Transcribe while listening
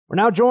We're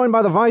now joined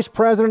by the Vice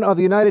President of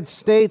the United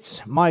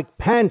States, Mike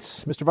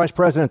Pence. Mr. Vice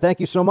President, thank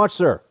you so much,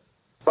 sir.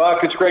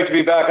 Buck, it's great to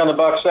be back on the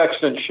Buck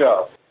Sexton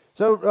Show.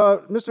 So,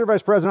 Mr.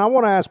 Vice President, I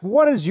want to ask,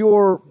 what is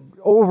your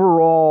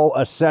overall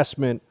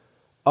assessment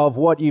of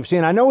what you've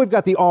seen? I know we've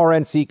got the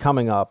RNC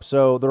coming up,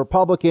 so the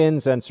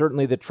Republicans and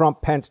certainly the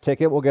Trump-Pence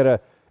ticket will get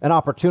an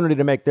opportunity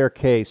to make their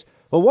case.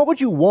 But what would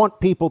you want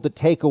people to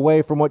take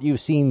away from what you've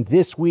seen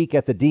this week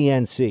at the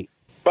DNC?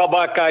 Well,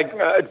 Buck,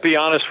 to be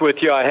honest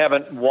with you, I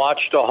haven't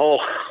watched a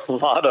whole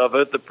lot of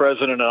it. The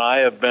president and I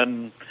have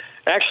been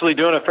actually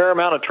doing a fair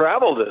amount of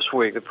travel this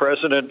week. The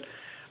president,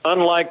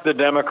 unlike the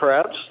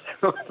Democrats,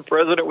 the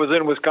president was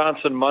in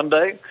Wisconsin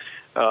Monday.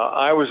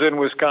 I was in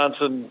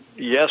Wisconsin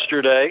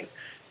yesterday,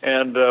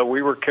 and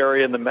we were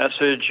carrying the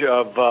message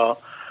of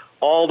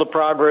all the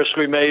progress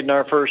we made in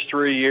our first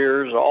 3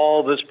 years,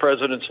 all this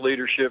president's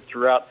leadership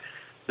throughout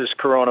this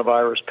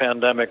coronavirus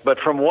pandemic. But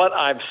from what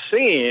I've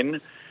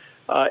seen,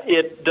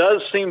 it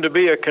does seem to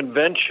be a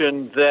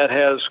convention that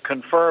has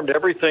confirmed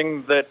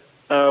everything that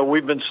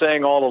we've been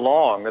saying all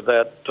along,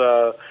 that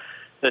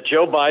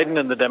Joe Biden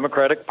and the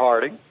Democratic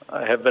Party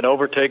have been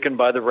overtaken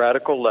by the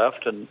radical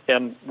left,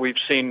 and we've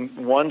seen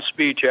one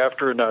speech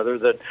after another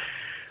that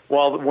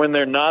when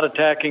they're not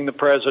attacking the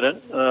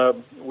president,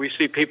 we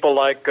see people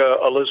like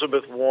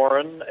Elizabeth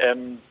Warren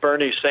and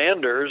Bernie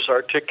Sanders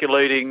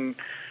articulating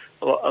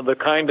the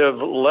kind of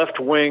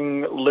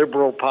left-wing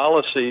liberal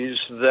policies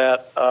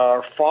that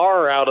are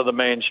far out of the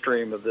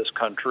mainstream of this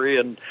country.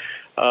 And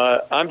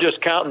I'm just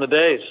counting the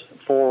days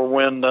for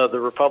when the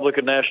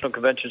Republican National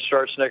Convention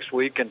starts next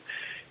week,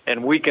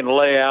 and we can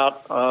lay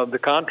out the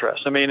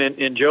contrast. I mean,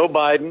 in Joe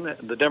Biden,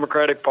 the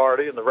Democratic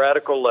Party, and the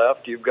radical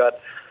left, you've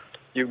got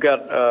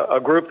a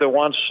group that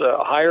wants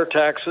higher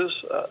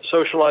taxes,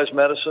 socialized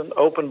medicine,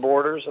 open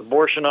borders,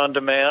 abortion on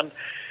demand,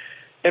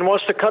 and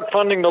wants to cut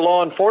funding to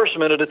law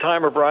enforcement at a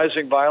time of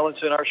rising violence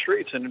in our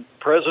streets. And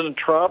President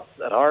Trump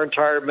and our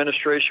entire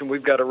administration,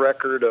 we've got a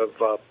record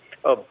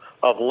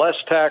of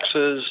less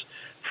taxes,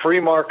 free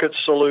market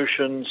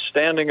solutions,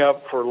 standing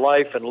up for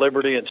life and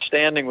liberty, and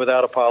standing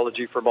without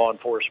apology for law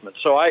enforcement.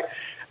 So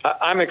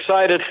I'm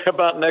excited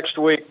about next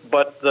week,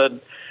 but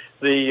the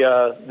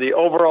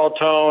overall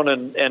tone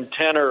and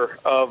tenor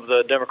of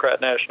the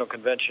Democrat National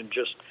Convention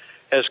just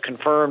has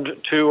confirmed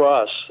to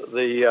us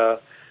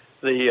the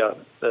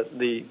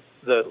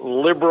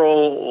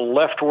liberal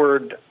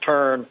leftward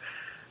turn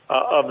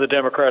of the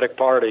Democratic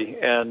Party,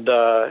 and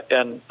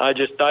I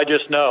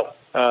just know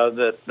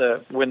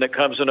that when it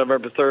comes to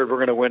November 3rd, we're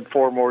going to win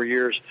 4 more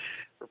years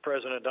for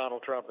President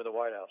Donald Trump in the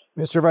White House.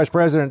 Mr. Vice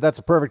President, that's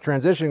a perfect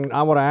transition.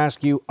 I want to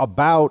ask you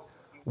about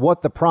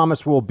what the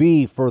promise will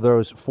be for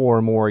those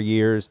 4 more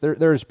years.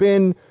 There's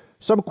been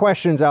some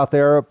questions out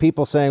there of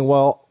people saying,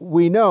 well,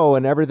 we know,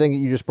 and everything that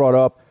you just brought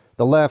up,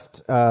 the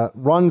left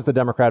runs the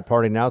Democrat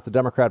Party now. The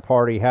Democrat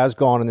Party has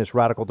gone in this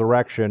radical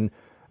direction.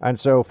 And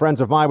so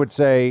friends of mine would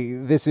say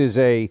this is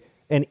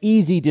an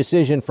easy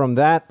decision from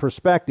that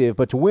perspective.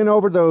 But to win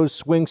over those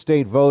swing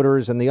state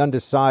voters and the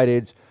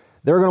undecideds,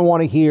 they're going to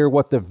want to hear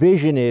what the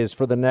vision is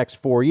for the next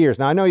 4 years.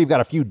 Now, I know you've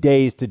got a few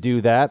days to do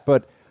that,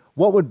 but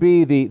what would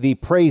be the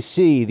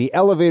précis, the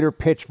elevator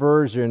pitch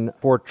version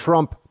for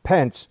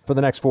Trump-Pence for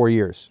the next 4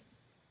 years?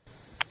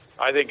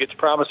 I think it's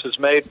promises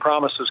made,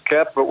 promises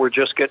kept, but we're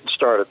just getting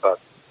started,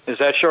 Buck. Is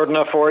that short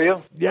enough for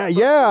you?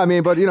 Yeah. I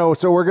mean, but,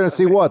 so we're going to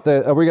see what?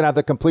 Are we going to have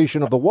the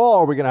completion of the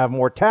wall? Are we going to have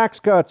more tax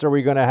cuts? Are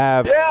we going to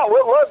have... Yeah,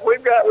 look, we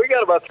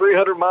got about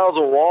 300 miles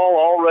of wall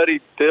already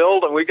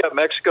built, and we got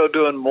Mexico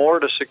doing more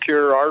to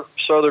secure our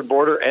southern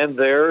border and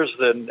theirs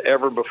than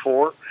ever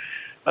before.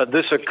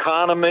 This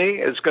economy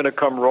is going to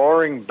come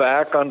roaring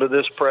back under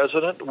this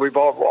president. We've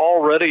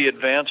already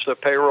advanced a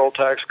payroll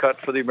tax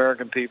cut for the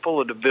American people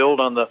and to build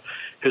on the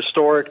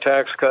historic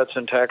tax cuts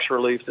and tax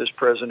relief this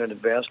president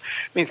advanced.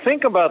 I mean,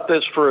 think about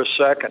this for a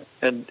second,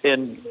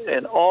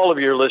 and all of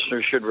your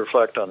listeners should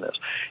reflect on this.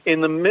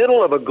 In the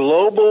middle of a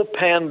global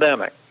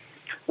pandemic,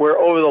 where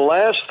over the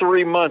last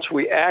 3 months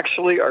we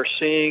actually are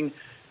seeing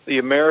the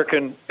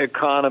American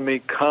economy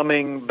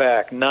coming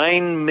back,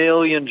 9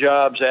 million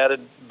jobs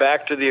added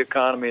back to the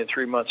economy in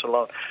 3 months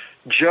alone.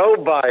 Joe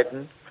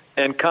Biden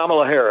and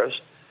Kamala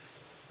Harris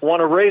want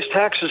to raise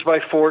taxes by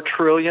 $4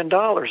 trillion.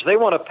 They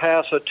want to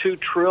pass a $2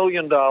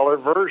 trillion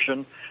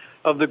version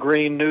of the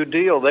Green New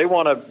Deal. They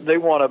want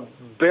to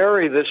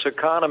bury this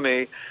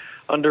economy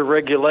under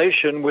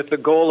regulation with the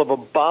goal of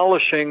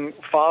abolishing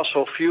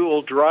fossil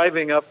fuel,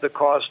 driving up the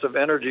cost of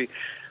energy.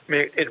 I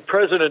mean, in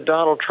President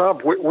Donald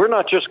Trump, we're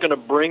not just going to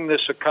bring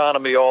this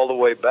economy all the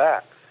way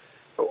back.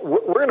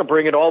 We're going to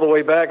bring it all the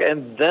way back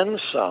and then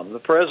some. The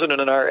president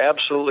and I are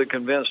absolutely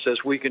convinced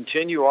as we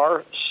continue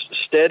our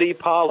steady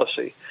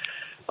policy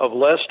of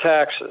less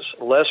taxes,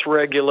 less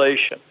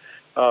regulation,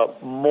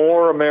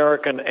 more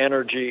American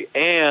energy,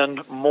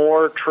 and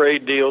more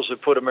trade deals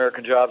that put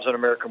American jobs and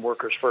American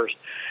workers first,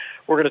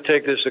 we're going to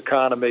take this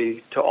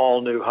economy to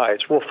all new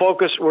heights. We're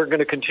going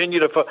to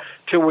continue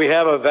till we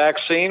have a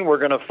vaccine. We're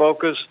going to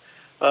focus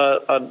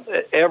on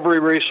every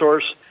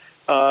resource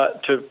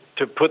to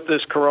to put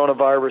this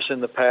coronavirus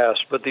in the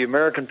past. But the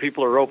American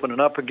people are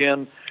opening up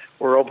again.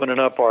 We're opening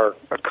up our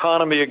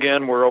economy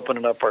again. We're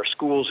opening up our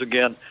schools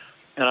again.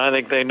 And I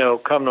think they know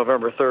come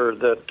November 3rd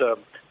that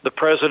the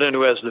president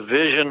who has the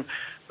vision,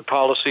 the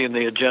policy, and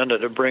the agenda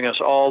to bring us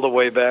all the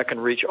way back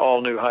and reach all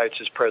new heights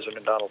is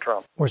President Donald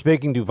Trump. We're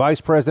speaking to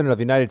Vice President of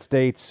the United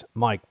States,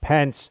 Mike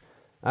Pence.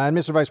 And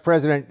Mr. Vice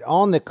President,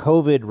 on the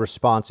COVID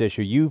response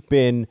issue, you've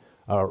been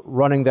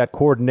running that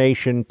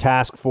coordinating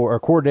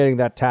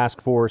that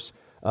task force,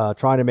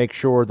 trying to make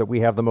sure that we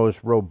have the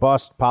most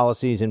robust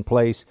policies in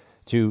place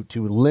to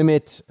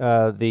limit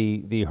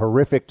the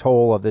horrific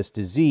toll of this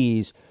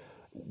disease.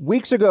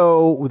 Weeks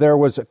ago, there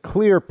was a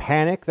clear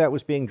panic that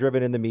was being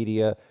driven in the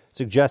media,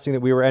 suggesting that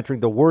we were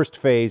entering the worst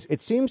phase.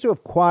 It seems to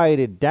have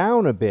quieted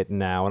down a bit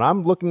now, and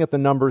I'm looking at the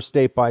numbers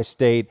state by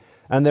state,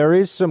 and there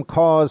is some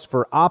cause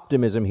for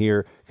optimism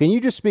here. Can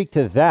you just speak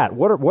to that?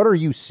 What are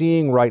you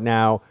seeing right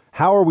now?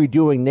 How are we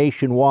doing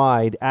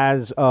nationwide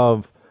as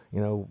of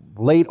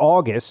late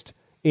August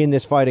in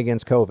this fight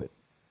against COVID?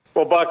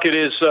 Well, Buck, it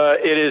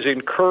is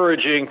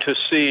encouraging to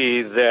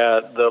see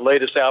that the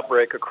latest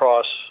outbreak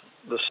across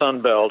the Sun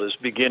Belt is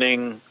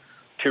beginning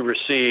to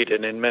recede,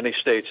 and in many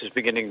states is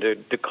beginning to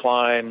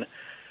decline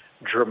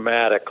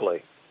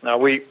dramatically. Now,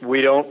 we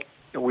don't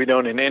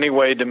in any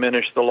way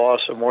diminish the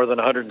loss of more than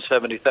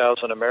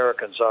 170,000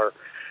 Americans.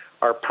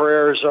 Our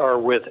prayers are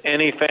with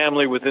any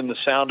family within the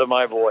sound of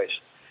my voice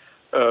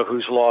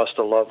who's lost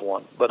a loved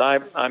one. But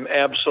I'm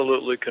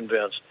absolutely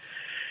convinced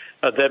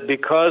that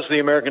because the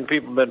American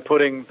people have been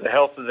putting the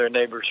health of their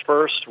neighbors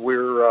first,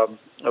 we're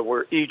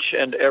each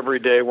and every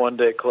day, one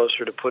day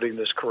closer to putting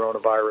this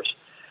coronavirus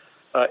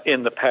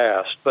in the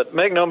past. But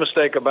make no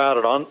mistake about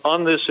it,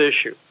 on this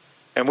issue,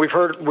 and we've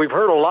heard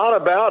a lot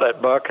about it,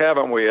 Buck,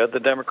 haven't we, at the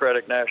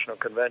Democratic National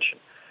Convention.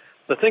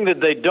 The thing that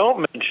they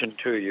don't mention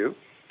to you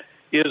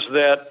is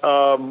that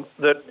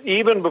that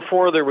even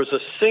before there was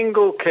a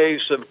single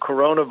case of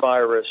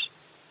coronavirus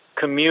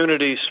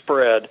community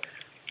spread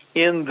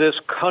in this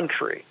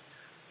country,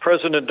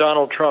 President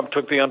Donald Trump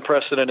took the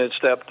unprecedented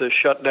step to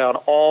shut down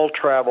all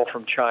travel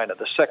from China,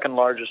 the second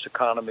largest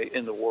economy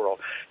in the world.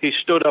 He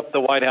stood up the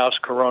White House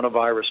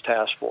Coronavirus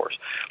Task Force.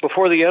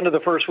 Before the end of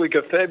the first week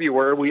of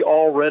February, we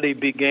already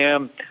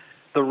began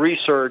the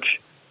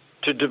research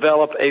to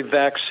develop a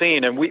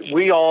vaccine. And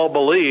we all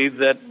believe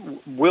that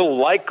we'll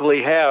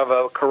likely have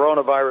a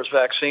coronavirus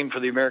vaccine for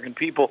the American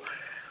people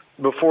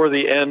before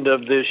the end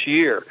of this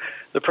year.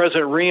 The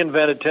president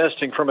reinvented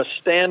testing from a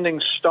standing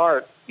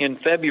start in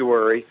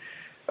February,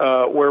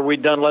 where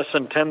we'd done less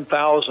than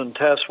 10,000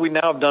 tests. We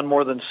now have done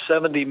more than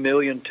 70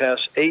 million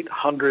tests,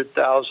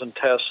 800,000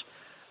 tests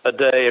a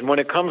day. And when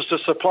it comes to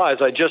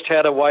supplies, I just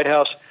had a White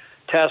House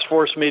task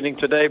force meeting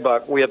today,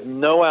 Buck. We have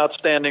no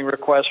outstanding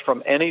requests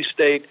from any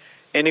state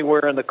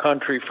anywhere in the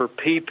country for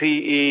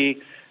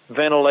PPE,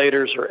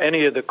 ventilators, or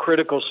any of the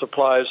critical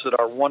supplies that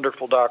our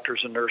wonderful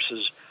doctors and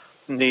nurses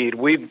need.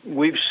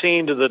 We've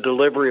seen to the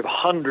delivery of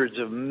hundreds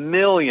of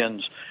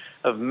millions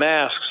of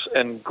masks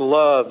and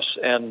gloves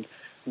and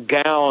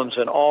gowns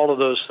and all of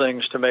those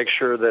things to make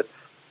sure that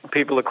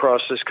people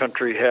across this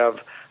country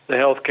have the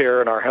health care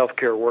and our health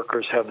care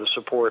workers have the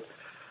support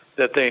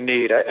that they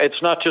need.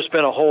 It's not just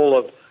been a whole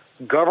of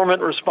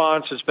government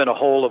response, it's been a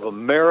whole of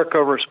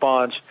America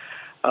response.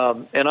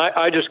 And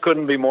I just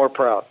couldn't be more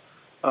proud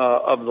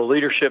of the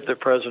leadership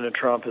that President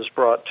Trump has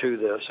brought to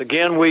this.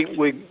 Again,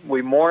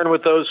 we mourn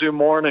with those who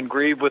mourn and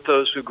grieve with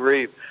those who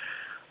grieve.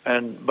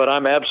 But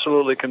I'm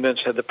absolutely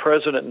convinced, had the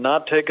president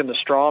not taken the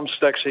strong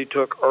steps he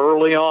took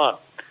early on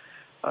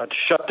to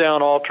shut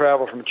down all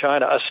travel from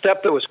China, a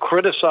step that was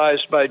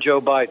criticized by Joe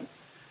Biden.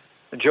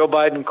 Joe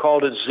Biden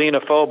called it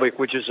xenophobic,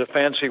 which is a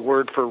fancy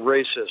word for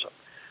racism.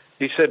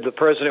 He said the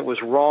president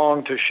was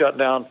wrong to shut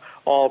down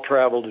all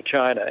travel to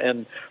China.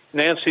 And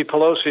Nancy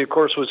Pelosi, of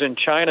course, was in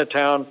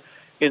Chinatown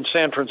in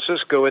San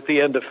Francisco at the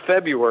end of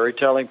February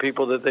telling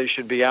people that they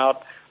should be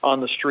out on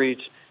the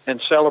streets and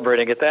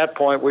celebrating. At that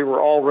point, we were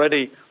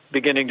already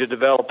beginning to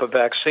develop a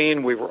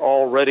vaccine. We were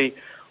already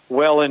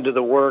well into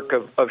the work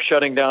of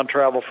shutting down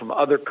travel from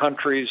other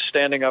countries,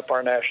 standing up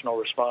our national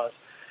response.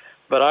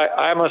 But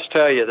I must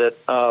tell you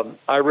that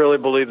I really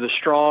believe the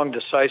strong,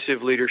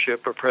 decisive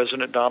leadership of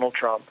President Donald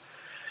Trump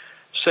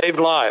saved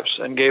lives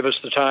and gave us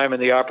the time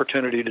and the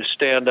opportunity to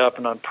stand up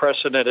an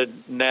unprecedented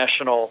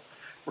national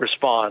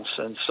response.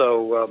 And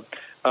so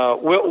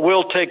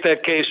we'll take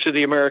that case to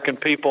the American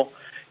people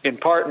in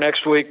part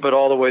next week, but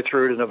all the way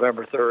through to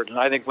November 3rd. And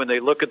I think when they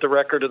look at the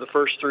record of the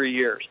first 3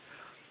 years,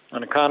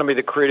 an economy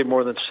that created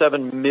more than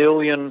 7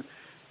 million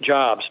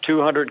jobs,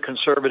 200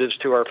 conservatives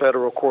to our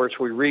federal courts,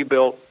 we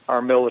rebuilt our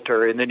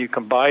military, and then you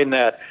combine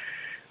that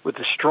with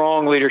the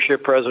strong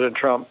leadership President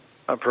Trump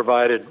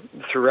provided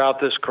throughout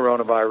this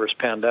coronavirus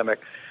pandemic.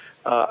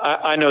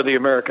 I know the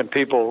American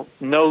people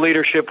know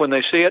leadership when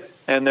they see it,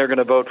 and they're going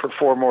to vote for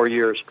 4 more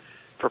years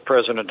for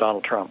President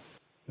Donald Trump.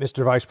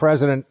 Mr. Vice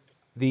President,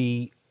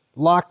 the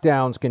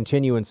lockdowns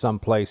continue in some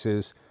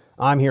places.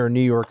 I'm here in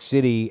New York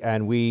City,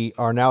 and we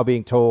are now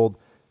being told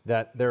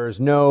that there is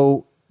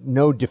no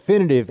no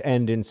definitive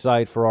end in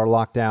sight for our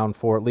lockdown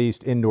for at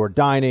least indoor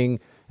dining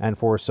and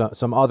for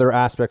some other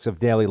aspects of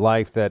daily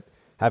life that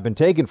have been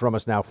taken from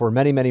us now for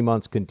many, many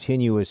months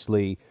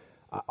continuously.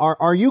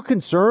 Are you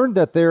concerned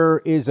that there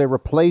is a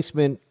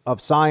replacement of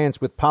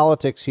science with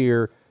politics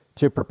here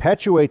to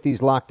perpetuate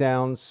these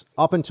lockdowns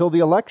up until the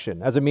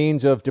election as a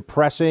means of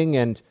depressing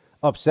and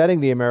upsetting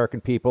the American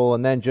people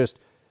and then just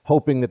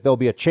hoping that there'll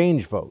be a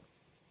change vote?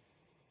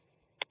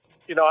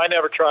 You know, I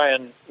never try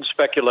and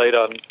speculate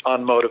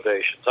on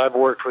motivations. I've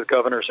worked with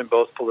governors in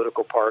both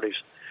political parties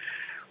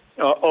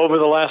over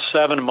the last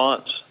 7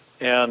 months.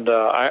 And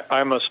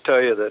I must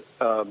tell you that,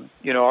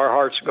 our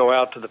hearts go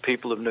out to the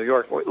people of New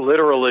York.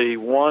 Literally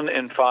 1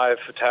 in 5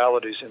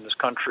 fatalities in this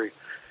country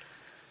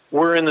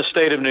were in the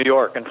state of New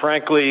York. And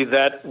frankly,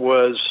 that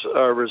was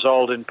a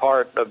result in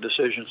part of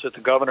decisions that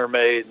the governor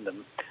made and the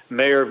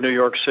mayor of New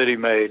York City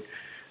made.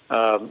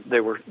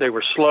 They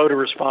were slow to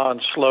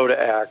respond, slow to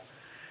act.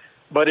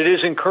 But it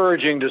is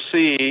encouraging to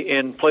see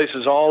in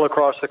places all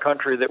across the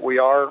country that we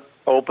are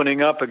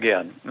opening up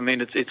again. I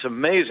mean, it's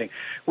amazing.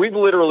 We've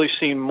literally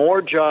seen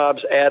more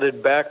jobs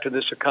added back to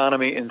this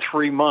economy in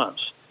 3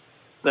 months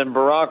than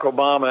Barack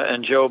Obama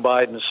and Joe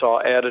Biden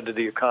saw added to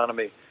the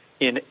economy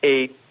in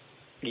 8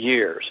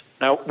 years.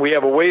 Now, we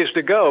have a ways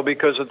to go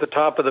because at the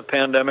top of the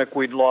pandemic,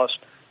 we'd lost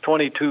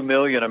 22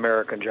 million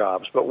American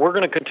jobs. But we're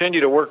going to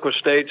continue to work with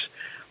states,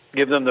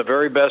 give them the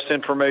very best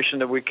information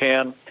that we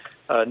can.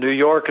 New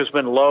York has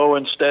been low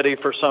and steady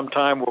for some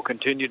time. We'll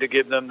continue to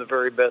give them the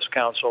very best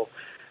counsel.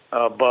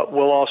 But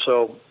we'll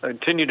also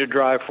continue to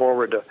drive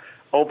forward to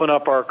open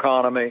up our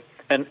economy.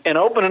 And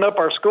opening up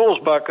our schools,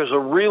 Buck, is a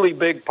really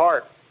big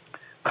part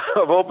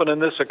of opening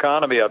this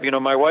economy up. You know,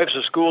 my wife's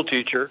a school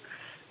teacher.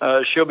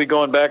 She'll be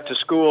going back to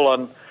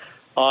school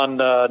on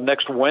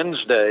next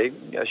Wednesday.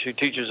 She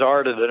teaches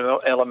art at an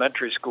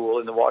elementary school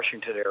in the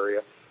Washington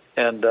area.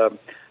 And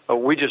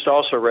we just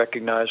also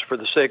recognize, for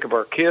the sake of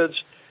our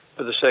kids,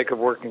 for the sake of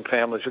working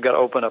families, we've got to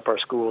open up our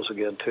schools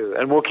again, too.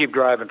 And we'll keep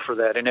driving for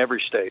that in every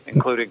state,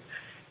 including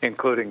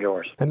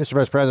yours. And Mr.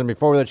 Vice President,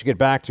 before we let you get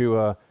back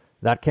to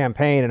that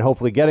campaign and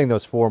hopefully getting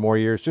those 4 more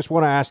years, just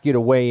want to ask you to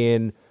weigh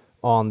in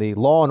on the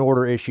law and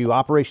order issue.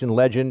 Operation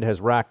Legend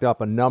has racked up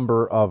a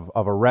number of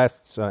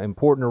arrests,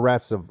 important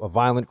arrests of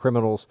violent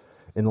criminals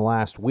in the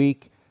last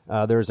week.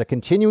 There's a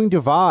continuing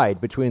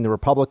divide between the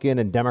Republican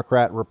and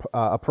Democrat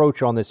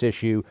approach on this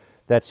issue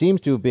that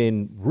seems to have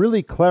been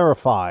really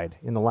clarified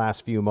in the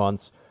last few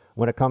months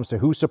when it comes to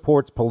who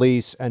supports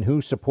police and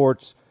who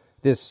supports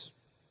this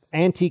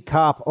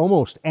anti-cop,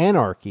 almost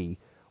anarchy.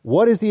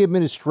 What is the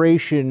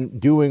administration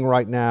doing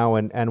right now,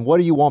 and what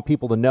do you want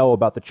people to know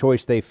about the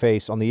choice they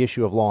face on the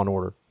issue of law and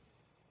order?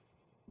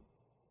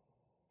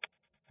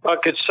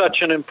 Buck, it's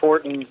such an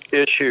important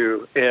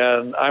issue,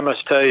 and I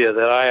must tell you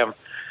that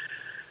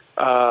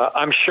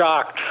I'm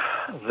shocked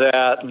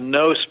that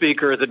no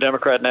speaker at the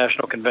Democrat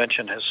National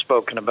Convention has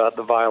spoken about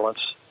the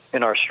violence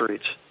in our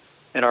streets,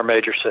 in our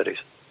major cities.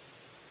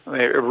 I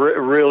mean, it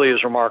really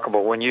is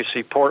remarkable when you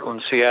see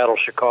Portland, Seattle,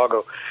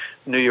 Chicago,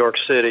 New York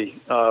City,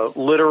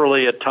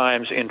 literally at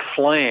times in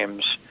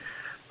flames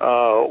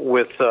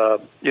with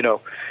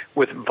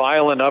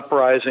violent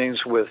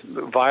uprisings, with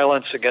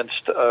violence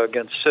against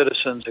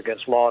citizens,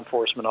 against law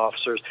enforcement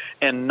officers,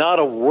 and not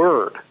a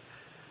word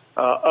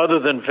other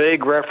than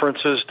vague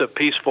references to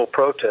peaceful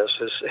protests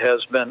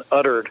has been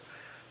uttered,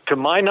 to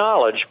my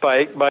knowledge,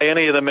 by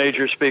any of the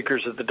major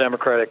speakers at the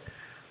Democratic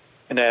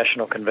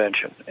National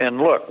Convention. And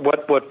look,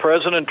 what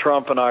President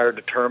Trump and I are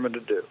determined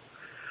to do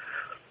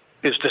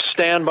is to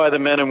stand by the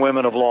men and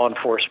women of law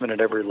enforcement at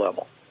every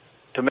level,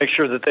 to make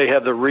sure that they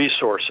have the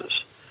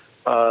resources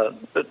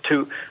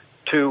to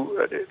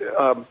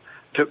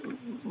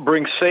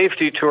bring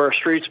safety to our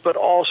streets, but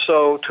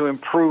also to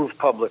improve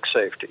public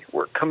safety.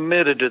 We're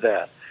committed to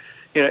that.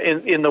 You know,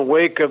 in the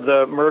wake of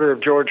the murder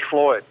of George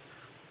Floyd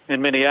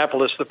in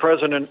Minneapolis, the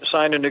president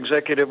signed an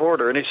executive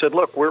order, and he said,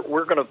 "Look,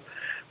 we're going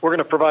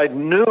to provide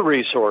new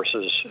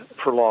resources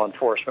for law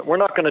enforcement. We're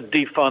not going to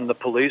defund the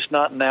police,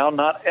 not now,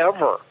 not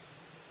ever.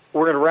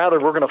 We're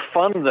going to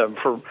fund them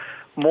for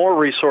more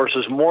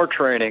resources, more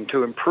training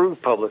to improve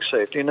public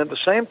safety. And at the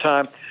same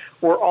time,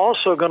 we're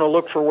also going to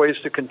look for ways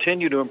to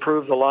continue to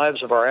improve the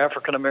lives of our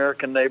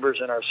African-American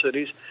neighbors in our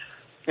cities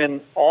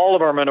and all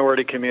of our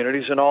minority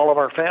communities and all of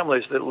our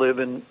families that live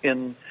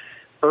in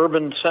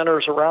urban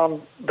centers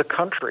around the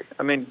country."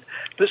 I mean,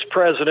 this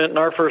president in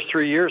our first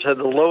 3 years had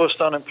the lowest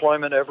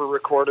unemployment ever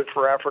recorded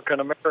for African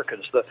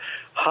Americans, the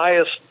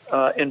highest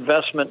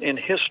investment in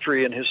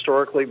history in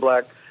historically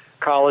black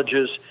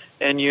colleges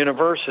and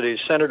universities.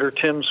 Senator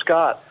Tim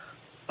Scott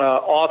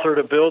authored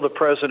a bill the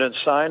president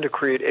signed to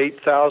create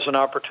 8,000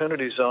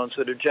 opportunity zones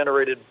that have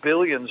generated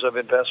billions of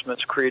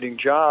investments, creating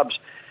jobs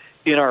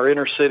in our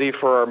inner city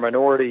for our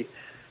minority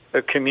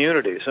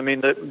communities. I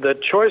mean, the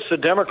choice the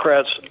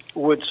Democrats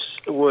would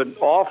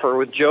offer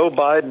with Joe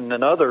Biden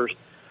and others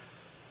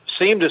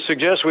seem to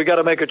suggest we got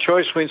to make a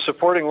choice between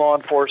supporting law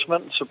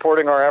enforcement and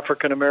supporting our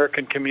African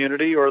American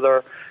community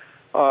or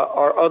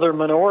our other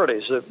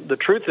minorities. The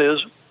truth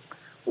is,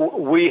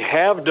 We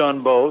have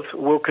done both.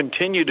 We'll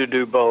continue to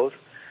do both.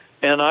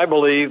 And I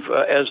believe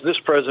as this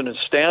president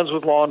stands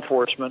with law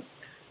enforcement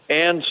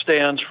and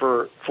stands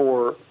for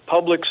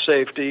public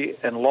safety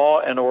and law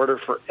and order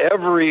for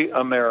every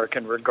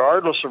American,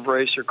 regardless of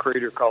race or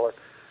creed or color,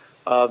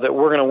 that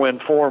we're going to win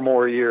 4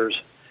 more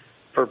years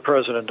for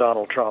President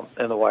Donald Trump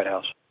in the White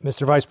House.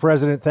 Mr. Vice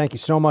President, thank you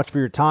so much for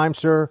your time,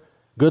 sir.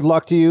 Good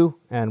luck to you,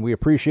 and we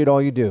appreciate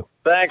all you do.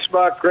 Thanks,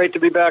 Buck. Great to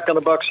be back on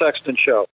the Buck Sexton Show.